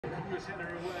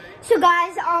So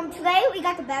guys, today we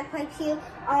got the bagpipes here.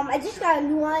 I just got a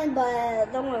new one,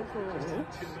 but don't work for me.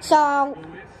 So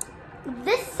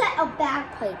this set of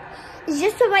bagpipe is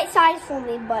just the right size for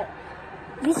me, but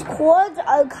these cords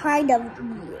are kind of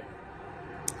weird.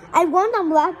 I want them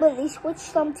black, but they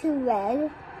switched them to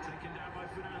red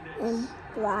and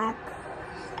black.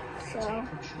 So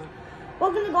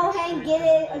we're gonna go ahead and give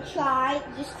it a try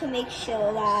just to make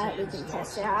sure that we can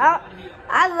test it out.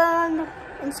 I learned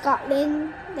in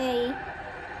Scotland. They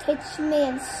teach me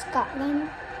in Scotland.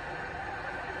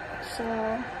 So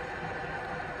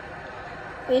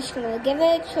we're just gonna give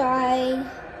it a try.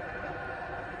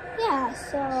 Yeah,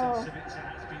 so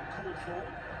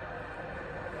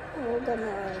we're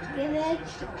gonna give it a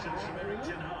try.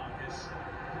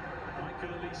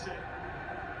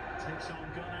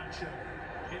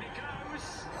 In he goes.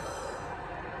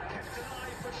 Kept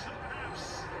alive for Schlotthouse.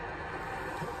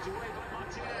 Poked away by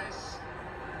Martinez.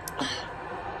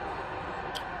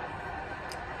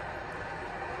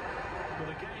 Well,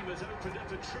 the game has opened up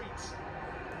a treat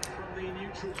from the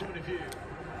neutral point of view.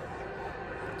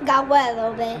 Got wet a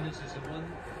little bit. This is the one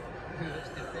who is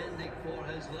defending for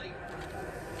his life.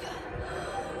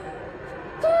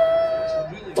 It's a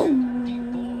really good deep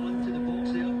ball into the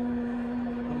box there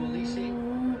from Elise.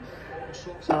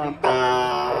 Swaps it deep.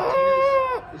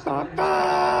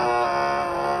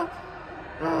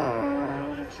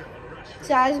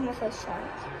 So that was my first shot.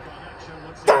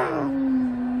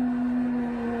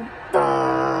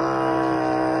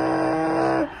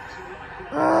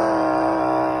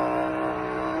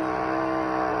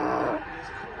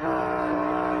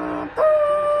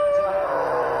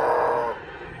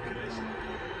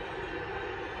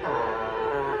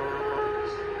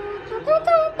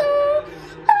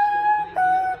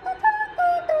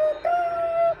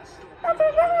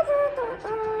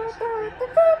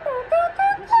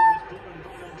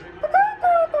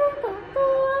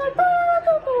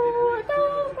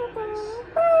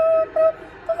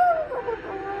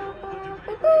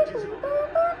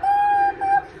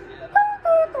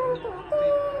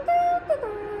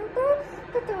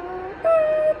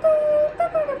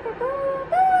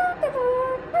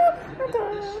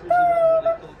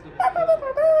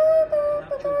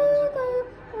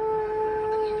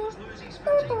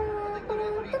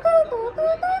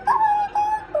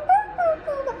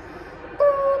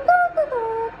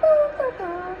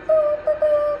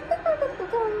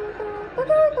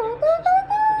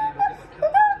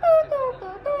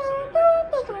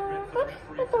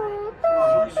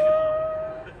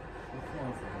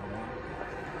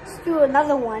 Let's do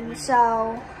another one.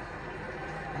 So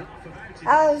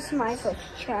that was my first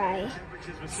try.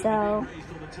 So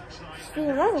let's do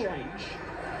another one.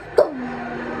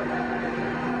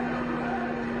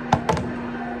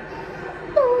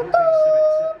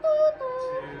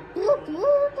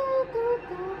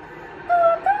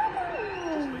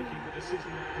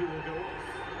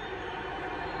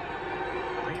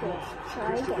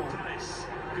 Try again.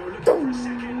 Go looking for a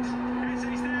second.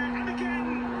 He's there, and again.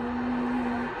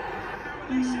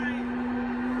 And now Elise.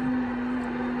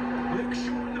 Looks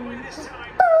short in the way this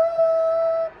time.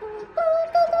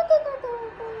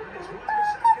 It's one for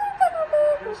second.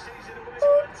 Who sees it away to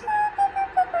Anthony.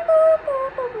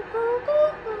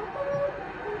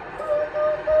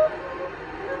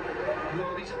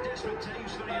 Well, these are desperate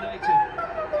times for United.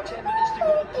 10 minutes to go,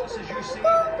 plus as you see, a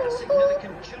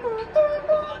significant chunk of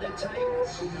added time.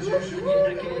 And yet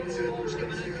again, balls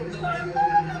coming in from the left.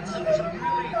 That was a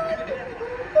really good effort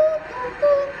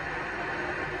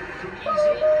from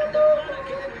Easy, and the man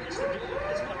again who gets the goal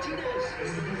is Martinez.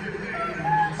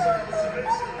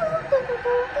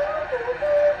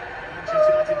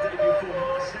 Manchester United debut for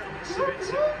Marcel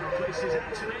Sabitzer replaces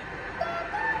Anthony.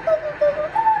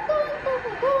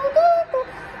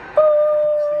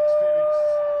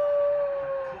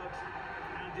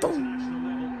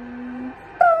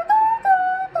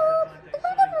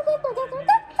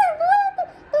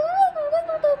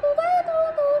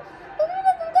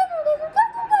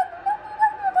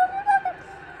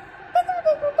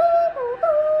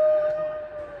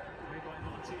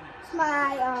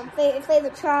 My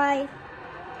favorite try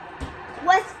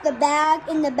with the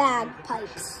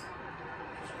bagpipes.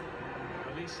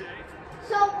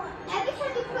 So every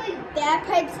time you play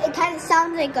bagpipes, it kind of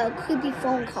sounds like a creepy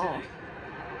phone call.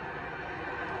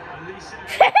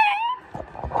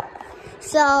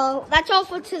 So that's all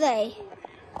for today.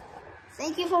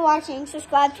 Thank you for watching.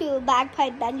 Subscribe to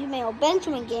Bagpipe Benjamin or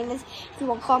Benjamin Gamers if you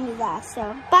want to call me that.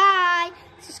 So bye.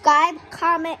 Subscribe,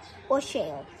 comment, or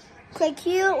share. Click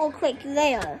here or click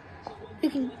there. You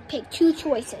can pick two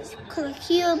choices. Click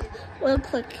here or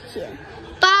click here.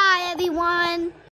 Bye, everyone.